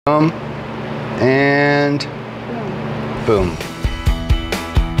Boom, and boom.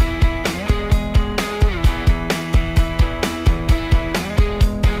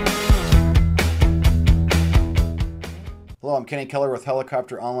 Hello, I'm Kenny Keller with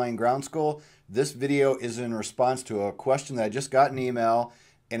Helicopter Online Ground School. This video is in response to a question that I just got in email,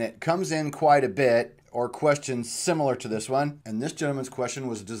 and it comes in quite a bit, or questions similar to this one. And this gentleman's question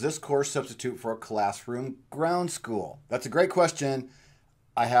was, does this course substitute for a classroom ground school? That's a great question.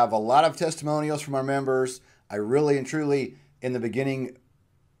 I have a lot of testimonials from our members. I really and truly, in the beginning,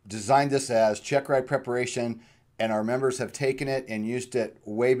 designed this as check ride preparation, and our members have taken it and used it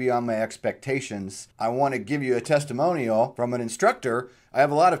way beyond my expectations. I want to give you a testimonial from an instructor. I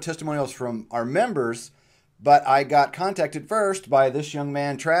have a lot of testimonials from our members, but I got contacted first by this young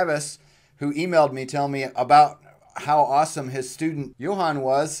man, Travis, who emailed me telling me about how awesome his student Johan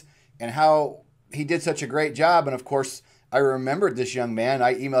was and how he did such a great job. And of course, I remembered this young man.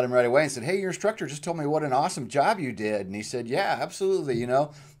 I emailed him right away and said, hey, your instructor just told me what an awesome job you did. And he said, yeah, absolutely, you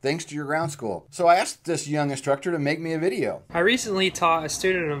know, thanks to your ground school. So I asked this young instructor to make me a video. I recently taught a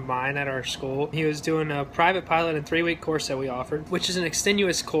student of mine at our school. He was doing a private pilot and 3-week course that we offered, which is an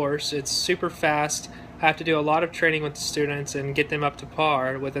extenuous course. It's super fast. I have to do a lot of training with the students and get them up to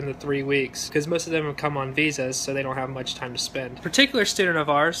par within the 3 weeks because most of them have come on visas, so they don't have much time to spend. A particular student of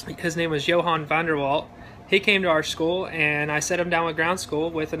ours, his name was Johan van der Walt. He came to our school and I set him down with ground school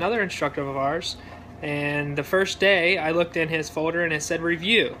with another instructor of ours. And the first day I looked in his folder and it said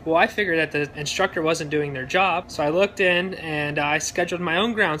review. Well, I figured that the instructor wasn't doing their job. So I looked in and I scheduled my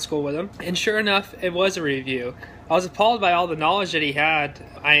own ground school with him. And sure enough, it was a review. I was appalled by all the knowledge that he had.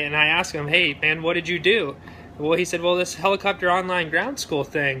 And I asked him, hey man, what did you do? Well, he said, well, this Helicopter Online Ground School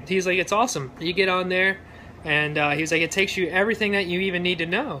thing. He's like, it's awesome. You get on there and he's like, it takes you everything that you even need to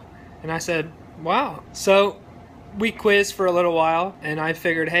know. And I said, wow. So we quizzed for a little while and I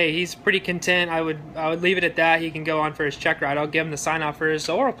figured, hey, he's pretty content. I would leave it at that. He can go on for his check ride. I'll give him the sign off for his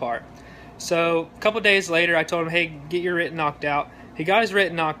oral part. So a couple days later I told him, hey, get your written knocked out. He got his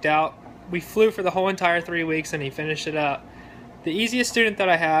written knocked out. We flew for the whole entire 3 weeks and he finished it up. The easiest student that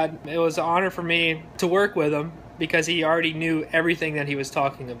I had, it was an honor for me to work with him because he already knew everything that he was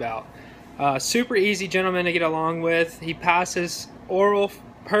talking about. Super easy gentleman to get along with. He passed his oral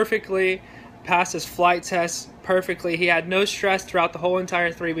perfectly, passed his flight test perfectly. He had no stress throughout the whole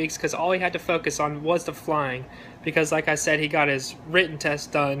entire 3 weeks because all he had to focus on was the flying, because like I said, he got his written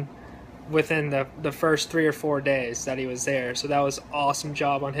test done within the first 3 or 4 days that he was there. So that was an awesome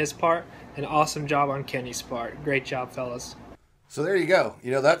job on his part, an awesome job on Kenny's part. Great job, fellas. So there you go.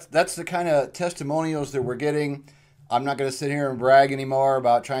 You know, that's the kind of testimonials that we're getting. I'm not going to sit here and brag anymore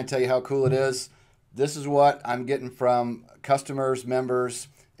about trying to tell you how cool it is. This is what I'm getting from customers, members,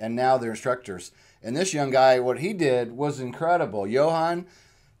 and now their instructors. And this young guy, what he did was incredible. Johan,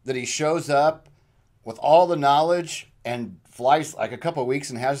 that he shows up with all the knowledge and flies like a couple of weeks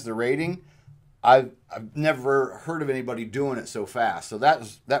and has the rating. I've never heard of anybody doing it so fast. So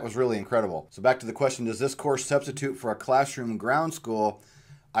that was really incredible. So back to the question, does this course substitute for a classroom ground school?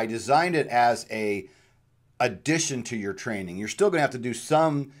 I designed it as a addition to your training. You're still going to have to do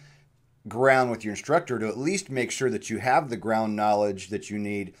some ground with your instructor to at least make sure that you have the ground knowledge that you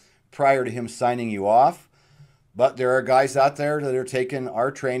need prior to him signing you off. But there are guys out there that are taking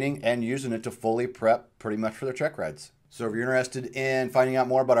our training and using it to fully prep pretty much for their check rides. So if you're interested in finding out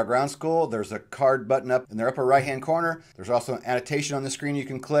more about our ground school, there's a card button up in the upper right hand corner. There's also an annotation on the screen you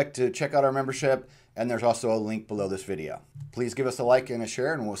can click to check out our membership, and there's also a link below this video. Please give us a like and a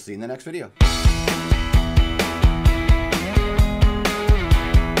share, and we'll see you in the next video.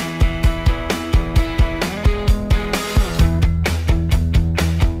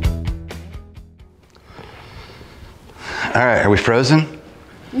 All right, are we frozen?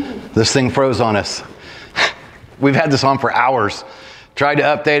 This thing froze on us. We've had this on for hours. Tried to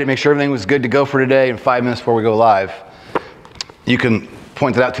update it, make sure everything was good to go for today, and 5 minutes before we go live. You can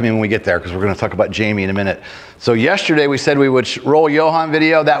point that out to me when we get there, because we're going to talk about Jamie in a minute. So yesterday we said we would roll Johan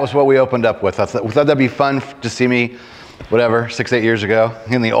video. That was what we opened up with. I thought that'd be fun to see me, whatever, 6-8 years ago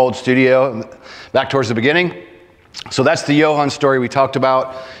in the old studio, back towards the beginning. So that's the Johan story we talked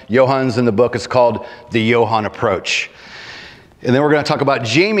about. Johan's in the book. It's called The Johan Approach. And then we're going to talk about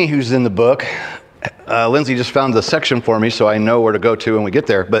Jamie, who's in the book. Lindsay just found the section for me, so I know where to go to when we get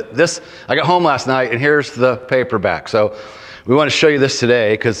there. But this, I got home last night, and here's the paperback. So we want to show you this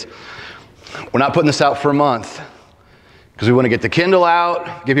today, because we're not putting this out for a month, because we want to get the Kindle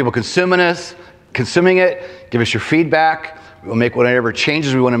out, get people consuming it, give us your feedback. We'll make whatever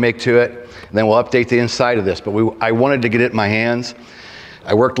changes we want to make to it, and then we'll update the inside of this. But I wanted to get it in my hands.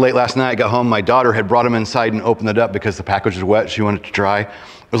 I worked late last night, got home, my daughter had brought them inside and opened it up because the package was wet, she wanted it to dry.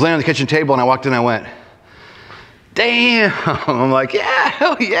 was laying on the kitchen table and I walked in and I went, damn. I'm like, yeah,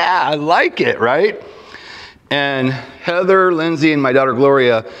 hell yeah, I like it, right? And Heather, Lindsay, and my daughter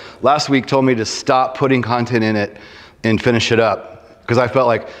Gloria last week told me to stop putting content in it and finish it up. Because I felt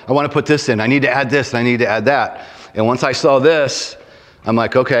like, I want to put this in, I need to add this, and I need to add that. And once I saw this, I'm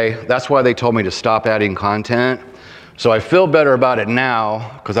like, okay, that's why they told me to stop adding content. So I feel better about it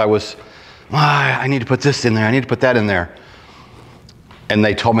now, because I need to put this in there, I need to put that in there. And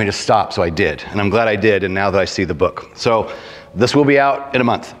they told me to stop, so I did. And I'm glad I did, and now that I see the book. So this will be out in a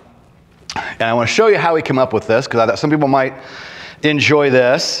month. And I want to show you how we came up with this, because I thought some people might enjoy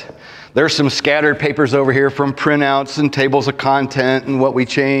this. There's some scattered papers over here from printouts and tables of content and what we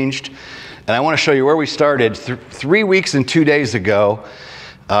changed. And I want to show you where we started 3 weeks and 2 days ago.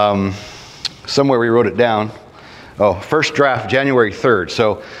 Somewhere we wrote it down. Oh, first draft, January 3rd.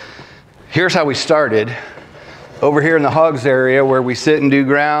 So here's how we started. Over here in the hogs area where we sit and do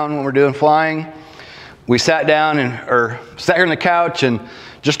ground when we're doing flying, we sat down or sat here on the couch and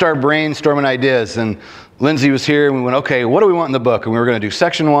just started brainstorming ideas. And Lindsay was here and we went, okay, what do we want in the book? And we were going to do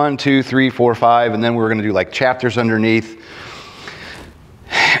section 1, 2, 3, 4, 5, and then we were going to do like chapters underneath.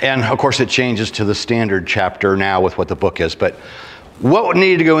 And of course it changes to the standard chapter now with what the book is, but what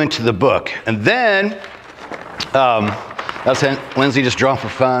needed to go into the book? And then, that's Lindsay just drawn for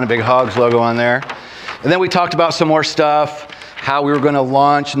fun, a big Hogs logo on there. And then we talked about some more stuff, how we were going to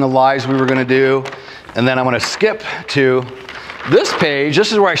launch and the lives we were going to do. And then I'm going to skip to this page.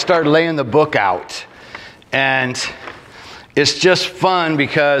 This is where I started laying the book out. And it's just fun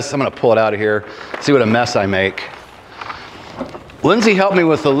because, I'm going to pull it out of here, see what a mess I make. Lindsay helped me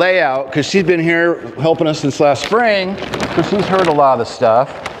with the layout because she's been here helping us since last spring, because she's heard a lot of the stuff.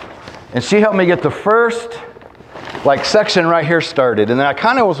 And she helped me get the first section right here started. And then I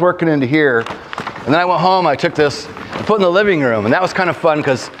kind of was working into here. And then I went home, I took this and put it in the living room. And that was kind of fun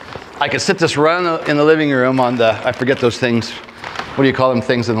because I could sit this right in the living room on the, I forget those things. What do you call them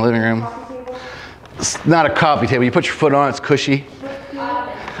things in the living room? It's not a coffee table. You put your foot on, it's cushy.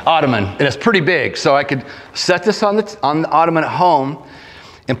 Ottoman. And it's pretty big. So I could set this on the ottoman at home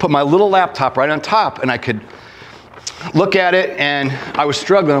and put my little laptop right on top. And I could look at it, and I was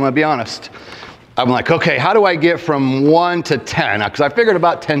struggling, I'm going to be honest. I'm like, okay, how do I get from 1 to 10? Because I figured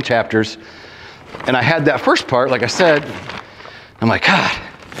about 10 chapters. And I had that first part, like I said, I'm like, God.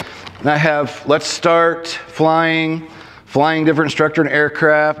 And I have, let's start flying different instructor and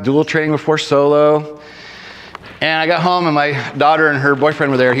aircraft, dual training before solo. And I got home and my daughter and her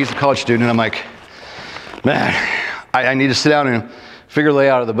boyfriend were there. He's a college student. And I'm like, man, I need to sit down and figure the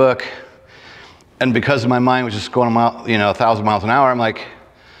layout of the book. And because my mind was just going 1,000 miles an hour, I'm like,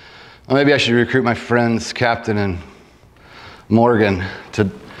 well, maybe I should recruit my friends, Captain and Morgan,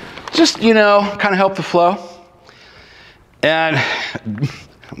 to just, kind of help the flow. And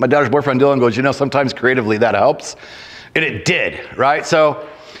my daughter's boyfriend, Dylan, goes, sometimes creatively that helps. And it did, right? So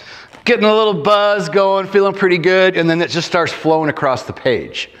getting a little buzz going, feeling pretty good, and then it just starts flowing across the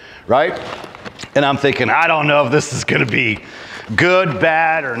page, right? And I'm thinking, I don't know if this is going to be good,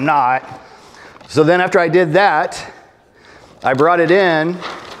 bad, or not. So then after I did that, I brought it in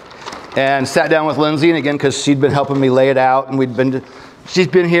and sat down with Lindsay, and again, because she'd been helping me lay it out, and she's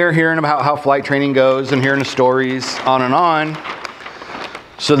been here hearing about how flight training goes and hearing the stories on and on.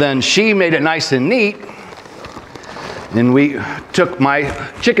 So then she made it nice and neat, and we took my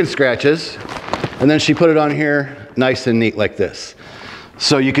chicken scratches, and then she put it on here nice and neat like this.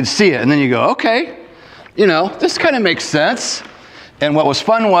 So you can see it, and then you go, okay, this kind of makes sense. And what was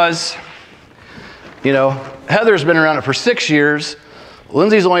fun was, Heather's been around it for 6 years.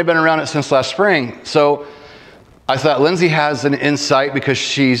 Lindsay's only been around it since last spring. So I thought Lindsay has an insight because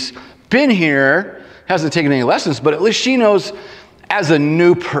she's been here, hasn't taken any lessons, but at least she knows as a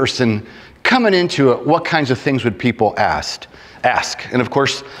new person coming into it, what kinds of things would people ask? And of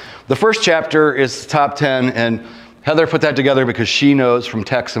course, the first chapter is top 10, and Heather put that together because she knows from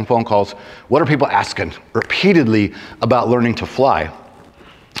texts and phone calls, what are people asking repeatedly about learning to fly?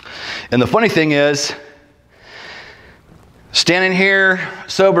 And the funny thing is, standing here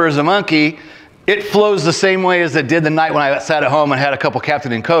sober as a monkey, it flows the same way as it did the night when I sat at home and had a couple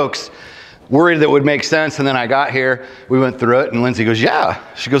Captain and Cokes, worried that it would make sense. And then I got here, we went through it, and Lindsay goes, yeah.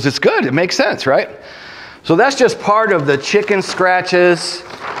 She goes, it's good, it makes sense, right? So that's just part of the chicken scratches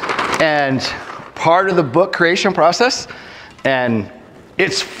and part of the book creation process. And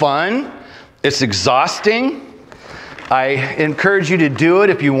it's fun, it's exhausting. I encourage you to do it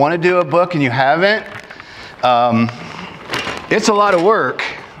if you want to do a book and you haven't. It's a lot of work,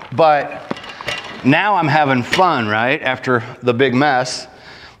 but now I'm having fun, right? After the big mess.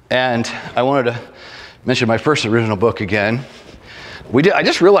 And I wanted to mention my first original book again. I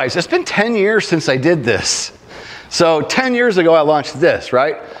just realized it's been 10 years since I did this. So 10 years ago, I launched this,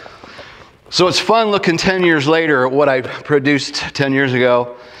 right? So it's fun looking 10 years later at what I produced 10 years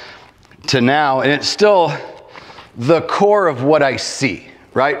ago to now, and it's still the core of what I see,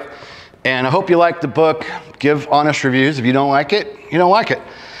 right? And I hope you like the book. Give honest reviews. If you don't like it, you don't like it.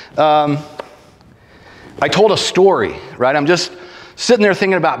 I told a story, right? I'm just sitting there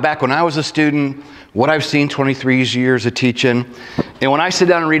thinking about back when I was a student, what I've seen 23 years of teaching, and when I sit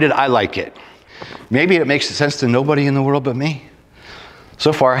down and read it, I like it. Maybe it makes sense to nobody in the world but me.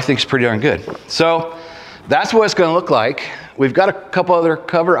 So far, I think it's pretty darn good. So that's what it's going to look like. We've got a couple other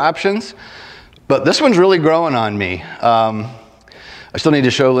cover options, but this one's really growing on me. I still need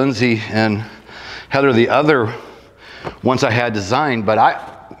to show Lindsay and Heather the other ones I had designed, but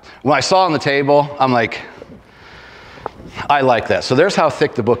when I saw on the table, I'm like, I like that. So there's how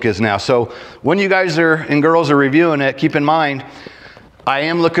thick the book is now. So when you guys and girls are reviewing it, keep in mind, I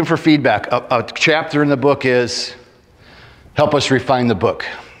am looking for feedback. A chapter in the book is, help us refine the book.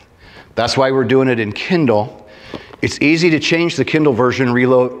 That's why we're doing it in Kindle. It's easy to change the Kindle version,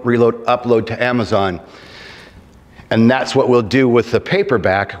 reload, upload to Amazon. And that's what we'll do with the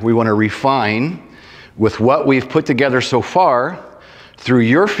paperback. We want to refine with what we've put together so far through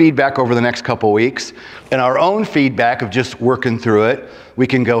your feedback over the next couple weeks and our own feedback of just working through it. We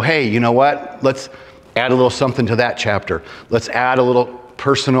can go, hey, you know what? Let's add a little something to that chapter. Let's add a little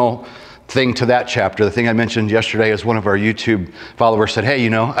personal thing to that chapter. The thing I mentioned yesterday is one of our YouTube followers said, hey, you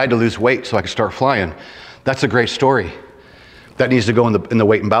know, I had to lose weight so I could start flying. That's a great story. That needs to go in the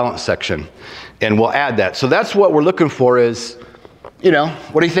weight and balance section. And we'll add that. So that's what we're looking for is, you know,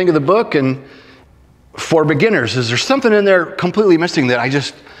 what do you think of the book? And for beginners, is there something in there completely missing that I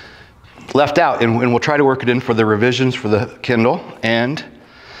just left out? And we'll try to work it in for the revisions for the Kindle and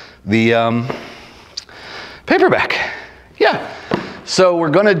the paperback. Yeah. So we're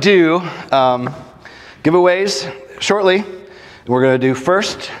going to do giveaways shortly. We're going to do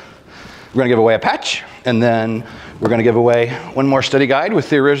first, we're going to give away a patch, and then we're going to give away one more study guide with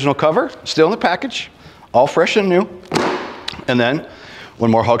the original cover, still in the package, all fresh and new. And then one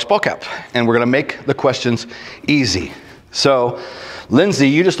more Hogs ball cap. And we're going to make the questions easy. So, Lindsay,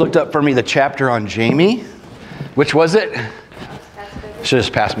 you just looked up for me the chapter on Jamie. Which was it? Should have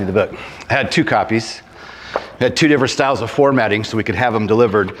just passed me the book. I had 2 copies. I had 2 different styles of formatting so we could have them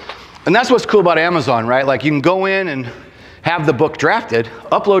delivered. And that's what's cool about Amazon, right? Like you can go in and have the book drafted,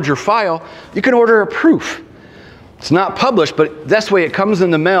 upload your file. You can order a proof. It's not published, but that's the way it comes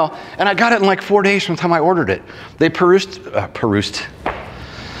in the mail. And I got it in like 4 days from the time I ordered it. They produced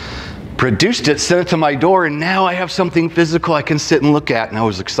it, sent it to my door, and now I have something physical I can sit and look at. And I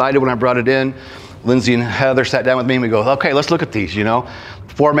was excited when I brought it in. Lindsay and Heather sat down with me and we go, okay, let's look at these, you know.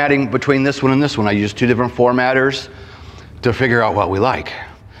 Formatting between this one and this one. I used 2 different formatters to figure out what we like.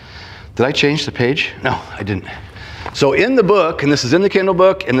 Did I change the page? No, I didn't. So in the book, and this is in the Kindle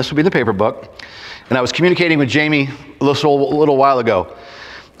book, and this will be the paper book, and I was communicating with Jamie a little while ago.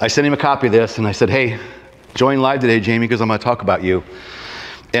 I sent him a copy of this, and I said, hey, join live today, Jamie, because I'm going to talk about you.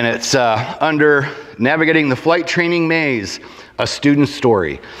 And it's under Navigating the Flight Training Maze, a student's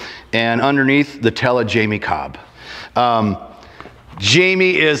story. And underneath, the tell of Jamie Cobb.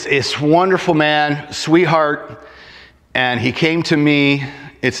 Jamie is this wonderful man, sweetheart, and he came to me,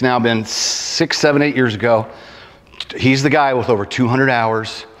 it's now been 6, 7, 8 years ago. He's the guy with over 200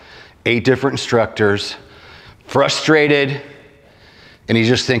 hours, 8 different instructors, frustrated, and he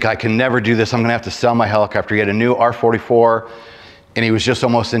just think, I can never do this, I'm gonna have to sell my helicopter. He had a new R-44, and he was just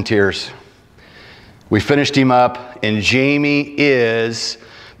almost in tears. We finished him up, and Jamie is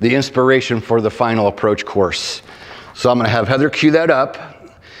the inspiration for the final approach course. So I'm gonna have Heather cue that up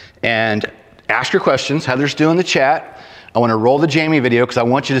and ask your questions. Heather's doing the chat. I wanna roll the Jamie video because I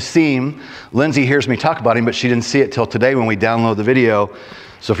want you to see him. Lindsay hears me talk about him, but she didn't see it till today when we download the video.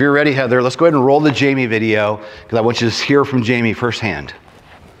 So if you're ready, Heather, let's go ahead and roll the Jamie video because I want you to hear from Jamie firsthand.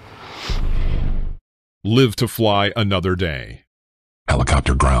 Live to fly another day.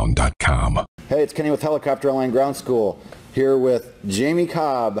 Helicopterground.com. Hey, it's Kenny with Helicopter Online Ground School, here with Jamie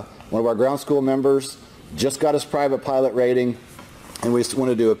Cobb, one of our ground school members, just got his private pilot rating, and we just want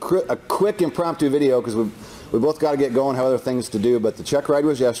to do a quick impromptu video because we both got to get going, have other things to do, but the check ride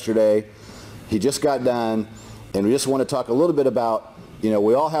was yesterday. He just got done, and we just want to talk a little bit about, you know,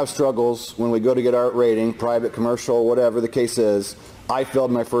 we all have struggles when we go to get our rating, private, commercial, whatever the case is. I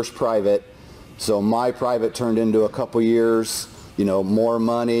failed my first private, so my private turned into a couple years, you know, more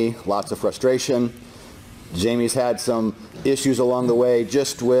money, lots of frustration. Jamie's had some issues along the way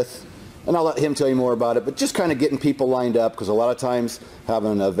just with, and I'll let him tell you more about it, but just kind of getting people lined up, because a lot of times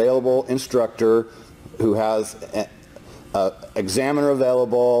having an available instructor who has examiner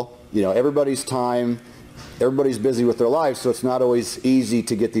available, you know, everybody's time, everybody's busy with their lives, so it's not always easy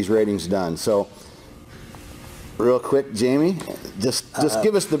to get these ratings done. So real quick, Jamie, just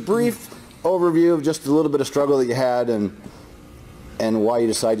give us the brief overview of just a little bit of struggle that you had and why you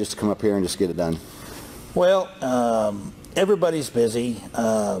decided just to come up here and just get it done. Well, everybody's busy.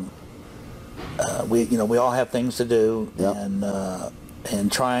 We all have things to do, Yep.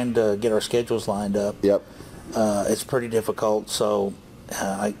 and trying to get our schedules lined up. Yep. It's pretty difficult. So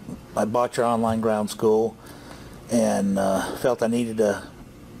I bought your online ground school and felt I needed to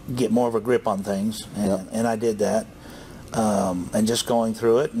get more of a grip on things, and I did that. And just going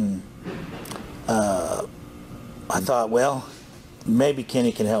through it, and I thought, well, maybe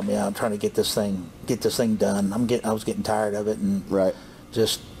Kenny can help me out trying to get this thing done. I was getting tired of it, and Right.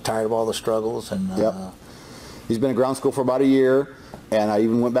 just tired of all the struggles. And Yep. He's been at ground school for about a year, and I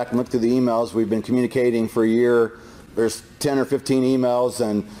even went back and looked through the emails. We've been communicating for a year. There's 10 or 15 emails,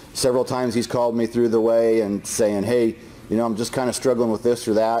 and several times he's called me through the way and saying, hey, you know, I'm just kind of struggling with this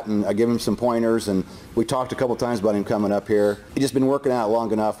or that, and I give him some pointers, and we talked a couple times about him coming up here. He's just been working out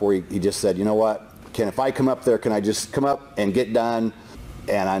long enough where he just said, you know what, if I come up there, can I just come up and get done?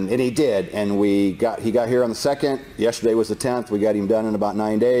 And he did, and he got here on the 2nd. Yesterday was the 10th. We got him done in about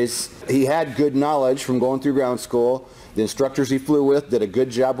 9 days. He had good knowledge from going through ground school. The instructors he flew with did a good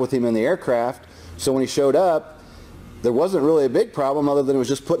job with him in the aircraft. So when he showed up, there wasn't really a big problem other than it was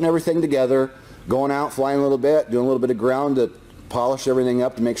just putting everything together, going out, flying a little bit, doing a little bit of ground to polish everything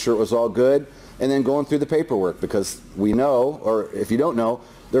up to make sure it was all good, and then going through the paperwork, because we know, or if you don't know,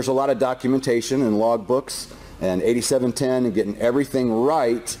 there's a lot of documentation and log books and 8710 and getting everything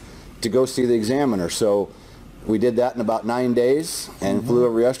right to go see the examiner. So we did that in about 9 days and flew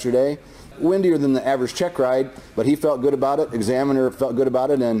over yesterday. Windier than the average check ride, but he felt good about it. Examiner felt good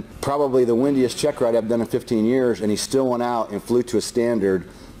about it, and probably the windiest check ride I've done in 15 years, and he still went out and flew to a standard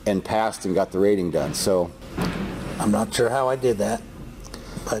and passed and got the rating done. So I'm not sure how I did that,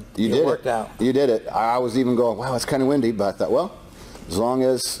 but it worked out. You did it. I was even going, wow, it's kind of windy, but I thought, well, as long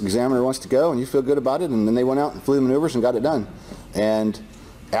as examiner wants to go and you feel good about it. And then they went out and flew the maneuvers and got it done. And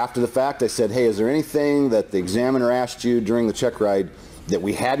after the fact, I said, hey, is there anything that the examiner asked you during the check ride that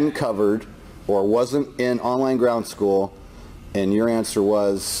we hadn't covered or wasn't in online ground school? And your answer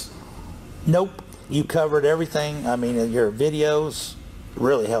was? Nope. You covered everything. I mean, your videos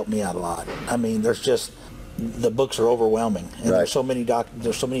really helped me out a lot. I mean, the books are overwhelming, and Right. there's so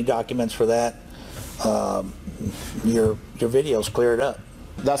many documents for that. Your videos clear it up.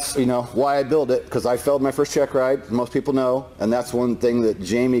 That's, you know, why I built it, because I failed my first check ride, most people know, and that's one thing that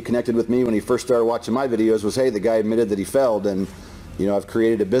Jamie connected with me when he first started watching my videos was, hey, the guy admitted that he failed, and, you know, I've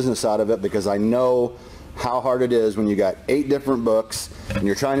created a business out of it because I know how hard it is when you got 8 different books, and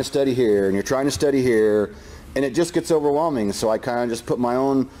you're trying to study here, and you're trying to study here, and it just gets overwhelming. So I kind of just put my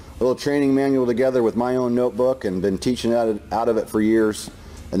own little training manual together with my own notebook and been teaching out of it for years,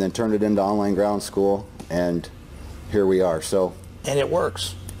 and then turned it into online ground school, and here we are. So, And it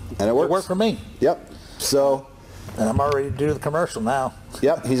works. and it works. It worked for me. Yep. So, And I'm already to do the commercial now.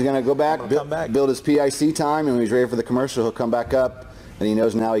 yep, he's going to go back, come back. build his PIC time, and when he's ready for the commercial, he'll come back up, and he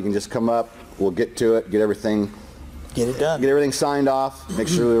knows now he can just come up, we'll get to it, get everything signed off, make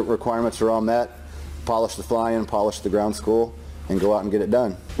sure the requirements are all met, polish the fly-in, polish the ground school, and go out and get it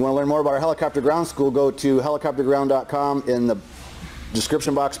done. If you want to learn more about our helicopter ground school, go to helicopterground.com in the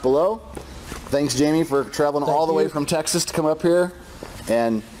description box below. Thanks, Jamie, for traveling all the way from Texas to come up here,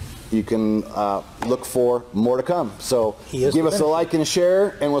 and you can look for more to come. So give us a like and a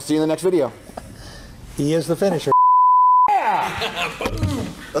share, and we'll see you in the next video. He is the finisher. Yeah!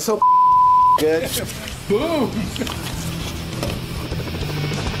 Let's hope good. Boom!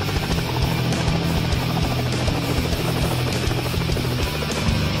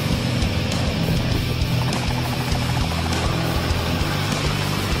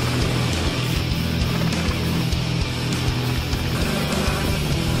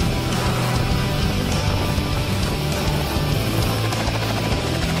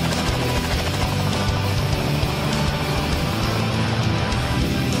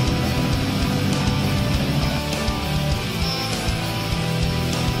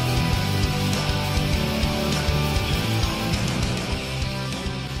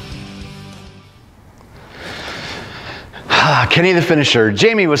 Kenny the Finisher.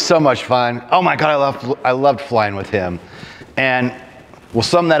 Jamie was so much fun. Oh my God, I loved flying with him. And we'll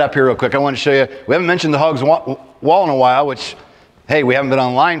sum that up here real quick. I want to show you, we haven't mentioned the Hogs Wall in a while, which, hey, we haven't been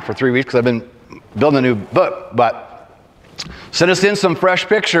online for 3 weeks because I've been building a new book, but send us in some fresh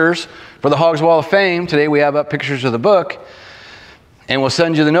pictures for the Hogs Wall of Fame. Today we have up pictures of the book, and we'll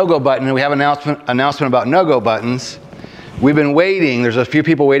send you the no-go button. And we have an announcement about no-go buttons. we've been waiting. There's a few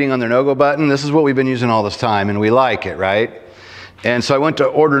people waiting on their no-go button. This is what we've been using all this time, and we like it, right? And so I went to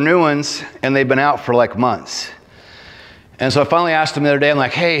order new ones, and they've been out for like months. And so I finally asked them the other day, I'm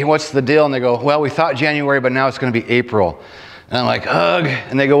like, hey, what's the deal? And they go, well, we thought January, but now it's going to be April. And I'm like, ugh.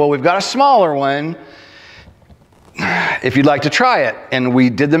 And they go, well, we've got a smaller one if you'd like to try it. And we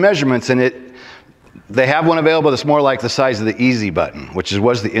did the measurements, and they have one available that's more like the size of the easy button, which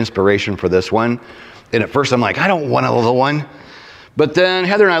was the inspiration for this one. And at first I'm like, I don't want a little one. But then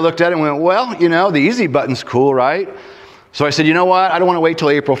Heather and I looked at it and went, well, you know, the easy button's cool, right? So I said, you know what? I don't want to wait till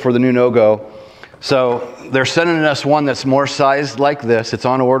April for the new no-go. So they're sending us one that's more sized like this. It's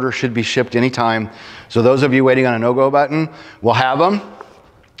on order, should be shipped anytime. So those of you waiting on a no-go button, we'll have them.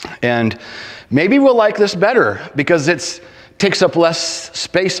 And maybe we'll like this better because it takes up less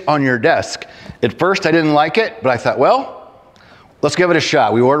space on your desk. At first I didn't like it, but I thought, well, let's give it a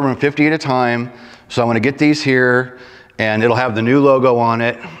shot. We order them 50 at a time. So I'm going to get these here, and it'll have the new logo on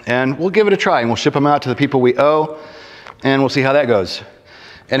it. And we'll give it a try, and we'll ship them out to the people we owe, and we'll see how that goes.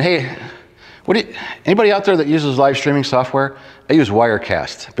 And hey, anybody out there that uses live streaming software? I use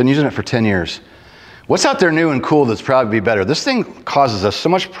Wirecast. I've been using it for 10 years. What's out there new and cool that's probably better? This thing causes us so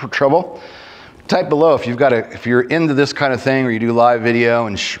much trouble. Type below if you're into this kind of thing, or you do live video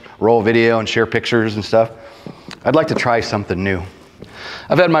and roll video and share pictures and stuff. I'd like to try something new.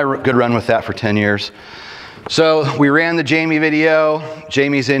 I've had my good run with that for 10 years. So we ran the Jamie video.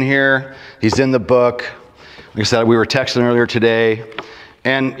 Jamie's in here. He's in the book. Like I said, we were texting earlier today.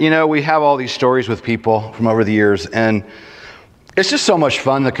 And, you know, we have all these stories with people from over the years. And it's just so much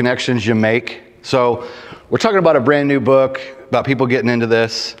fun, the connections you make. So we're talking about a brand new book, about people getting into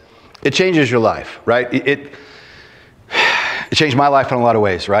this. It changes your life, right? It changed my life in a lot of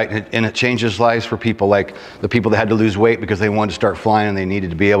ways, right? And it changes lives for people, like the people that had to lose weight because they wanted to start flying and they needed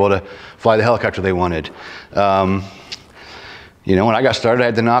to be able to fly the helicopter they wanted. You know, when I got started, I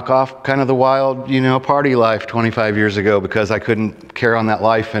had to knock off kind of the wild, you know, party life 25 years ago because I couldn't carry on that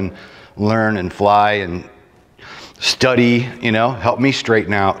life and learn and fly and study, you know, help me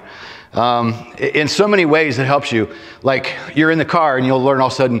straighten out. In so many ways it helps you. Like you're in the car and you'll learn all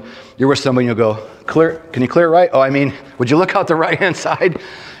of a sudden you're with somebody and you'll go, clear, can you clear right? Oh, I mean, would you look out the right-hand side?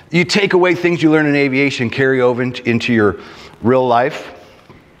 You take away things you learn in aviation, carry over into your real life.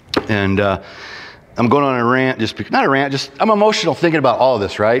 And I'm going on a rant, I'm emotional thinking about all of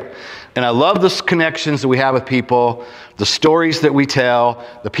this, right? And I love the connections that we have with people, the stories that we tell,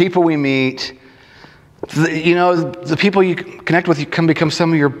 the people we meet. You know, the people you connect with, you can become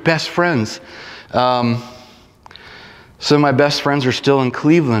some of your best friends. Some of my best friends are still in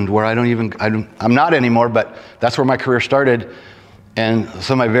Cleveland, where I'm not anymore, but that's where my career started. And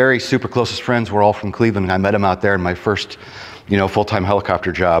some of my very super closest friends were all from Cleveland. I met them out there in my first, you know, full-time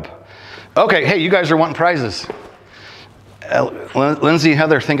helicopter job. Okay, hey, you guys are wanting prizes. Lindsay and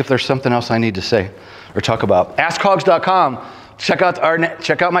Heather, think if there's something else I need to say or talk about. AskHogs.com.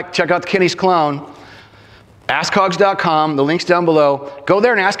 Check out Kenny's clone. AskHogs.com, the link's down below. Go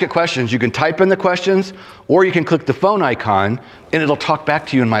there and ask it questions. You can type in the questions, or you can click the phone icon, and it'll talk back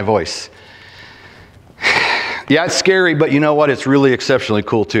to you in my voice. Yeah, it's scary, but you know what? It's really exceptionally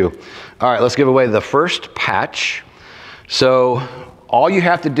cool, too. All right, let's give away the first patch. So all you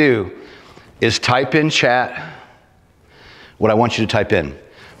have to do is type in chat what I want you to type in.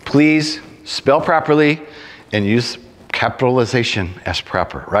 Please spell properly and use capitalization as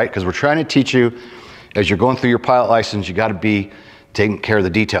proper, right? Because we're trying to teach you, as you're going through your pilot license, you got to be taking care of the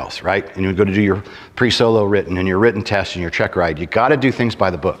details, right? And you go to do your pre-solo written and your written test and your check ride. You got to do things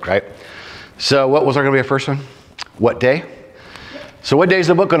by the book, right? So what was our going to be our first one? What day? So what day is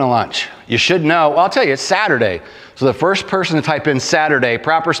the book going to launch? You should know. Well, I'll tell you, it's Saturday. So the first person to type in Saturday,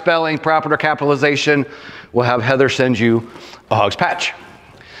 proper spelling, proper capitalization, will have Heather send you a Hogs patch.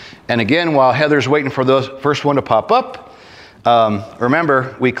 And again, while Heather's waiting for the first one to pop up,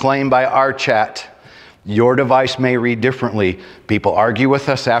 remember, we claim by our chat. Your device may read differently. People argue with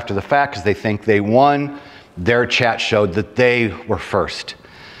us after the fact because they think they won. Their chat showed that they were first.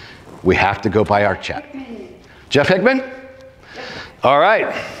 We have to go by our chat. Jeff Hickman? All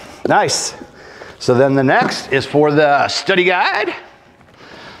right, nice. So then the next is for the study guide.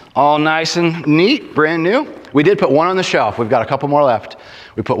 All nice and neat, brand new. We did put one on the shelf. We've got a couple more left.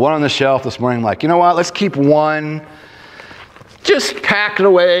 We put one on the shelf this morning, like, you know what, let's keep one. Just pack it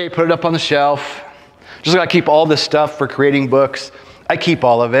away, put it up on the shelf. Just gotta keep all this stuff for creating books. I keep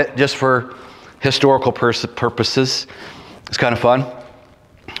all of it just for historical purposes. It's kind of fun.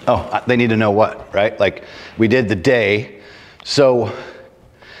 Oh, they need to know what, right? Like we did the day. So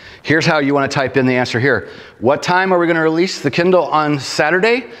here's how you want to type in the answer here. What time are we going to release the Kindle on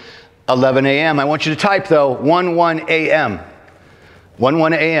Saturday? 11 a.m. I want you to type, though, 11 a.m.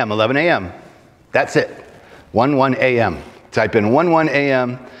 11 a.m., 11 a.m. That's it. 11 a.m. Type in 11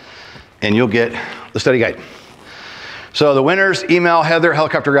 a.m. and you'll get the study guide. So the winners, email Heather,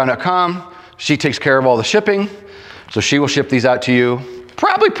 helicopterground.com. She takes care of all the shipping. So she will ship these out to you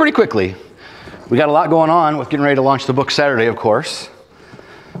probably pretty quickly. We got a lot going on with getting ready to launch the book Saturday, of course.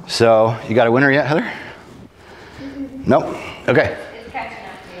 So you got a winner yet, Heather? Nope. Okay. It's catching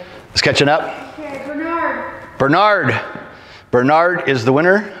up to you. It's catching up. Okay, Bernard. Bernard. Bernard is the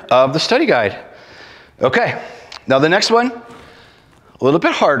winner of the study guide. Okay. Now the next one, a little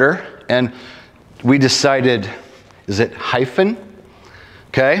bit harder, and we decided, is it hyphen?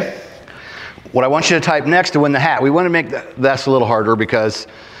 Okay. What I want you to type next to win the hat. We want to make that's a little harder because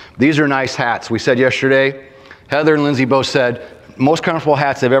these are nice hats. We said yesterday, Heather and Lindsay both said, most comfortable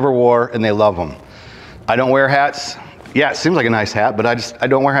hats they've ever wore, and they love them. I don't wear hats. Yeah, it seems like a nice hat, but I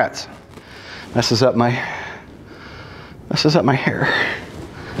don't wear hats. Messes up my hair.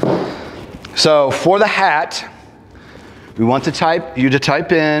 So for the hat, we want you to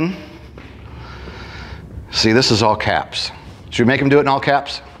type in, see, this is all caps. Should we make them do it in all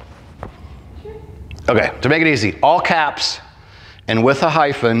caps? Okay, to make it easy, all caps and with a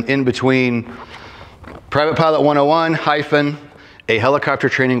hyphen in between Private Pilot 101 hyphen a helicopter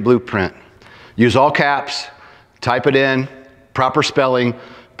training blueprint. Use all caps, type it in, proper spelling,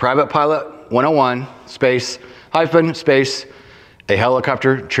 Private Pilot 101 space hyphen space a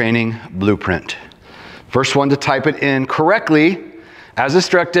helicopter training blueprint. First one to type it in correctly as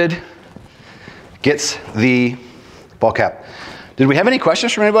instructed gets the ball cap. Did we have any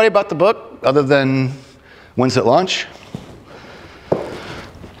questions from anybody about the book other than when's it launch?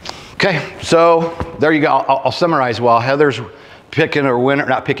 Okay, so there you go. I'll summarize while Heather's picking a winner,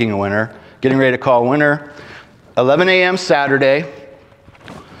 not picking a winner, getting ready to call a winner. 11 a.m. Saturday.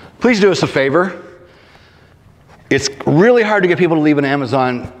 Please do us a favor. It's really hard to get people to leave an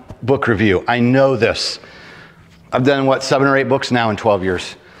Amazon book review. I know this. I've done, what, 7 or 8 books now in 12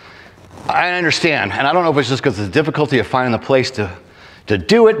 years. I understand, and I don't know if it's just because of the difficulty of finding the place to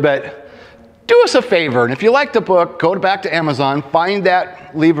do it, but do us a favor, and if you like the book, go back to Amazon, find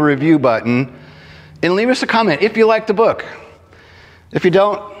that leave a review button, and leave us a comment if you like the book. If you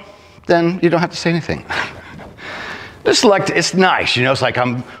don't, then you don't have to say anything. Just like, it's nice, you know, it's like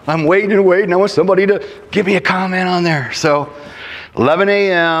I'm waiting and waiting, I want somebody to give me a comment on there. So 11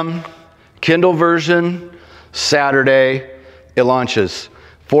 a.m., Kindle version, Saturday, it launches.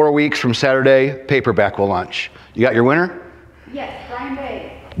 4 weeks from Saturday, paperback will launch. You got your winner? Yes, Brian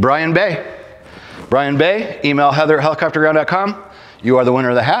Bay. Brian Bay. Brian Bay, email Heather at helicopterground.com. You are the winner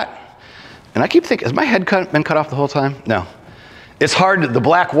of the hat. And I keep thinking, has my head been cut off the whole time? No. It's hard, the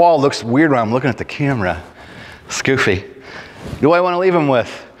black wall looks weird when I'm looking at the camera. It's goofy. Do I want to leave them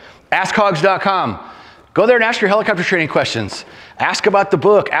with? AskHogs.com. Go there and ask your helicopter training questions. Ask about the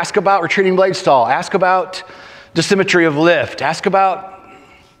book. Ask about retreating blade stall. Ask about dissymmetry of lift. Ask about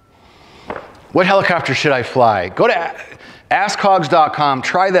what helicopter should I fly? Go to AskHogs.com,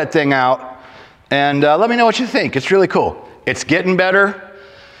 try that thing out, and let me know what you think. It's really cool. It's getting better.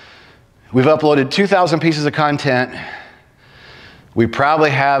 We've uploaded 2,000 pieces of content. We probably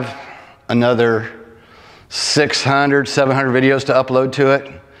have another 600, 700 videos to upload to it,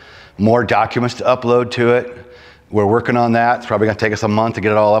 more documents to upload to it. We're working on that. It's probably going to take us a month to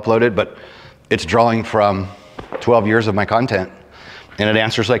get it all uploaded, but it's drawing from 12 years of my content, and it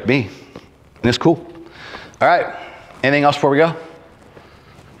answers like me. And it's cool. All right. Anything else before we go?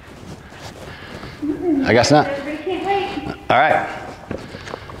 I guess not. Everybody can't wait. All right.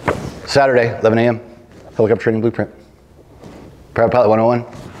 Saturday, 11 a.m. Helicopter Training Blueprint. Private Pilot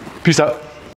 101. Peace out.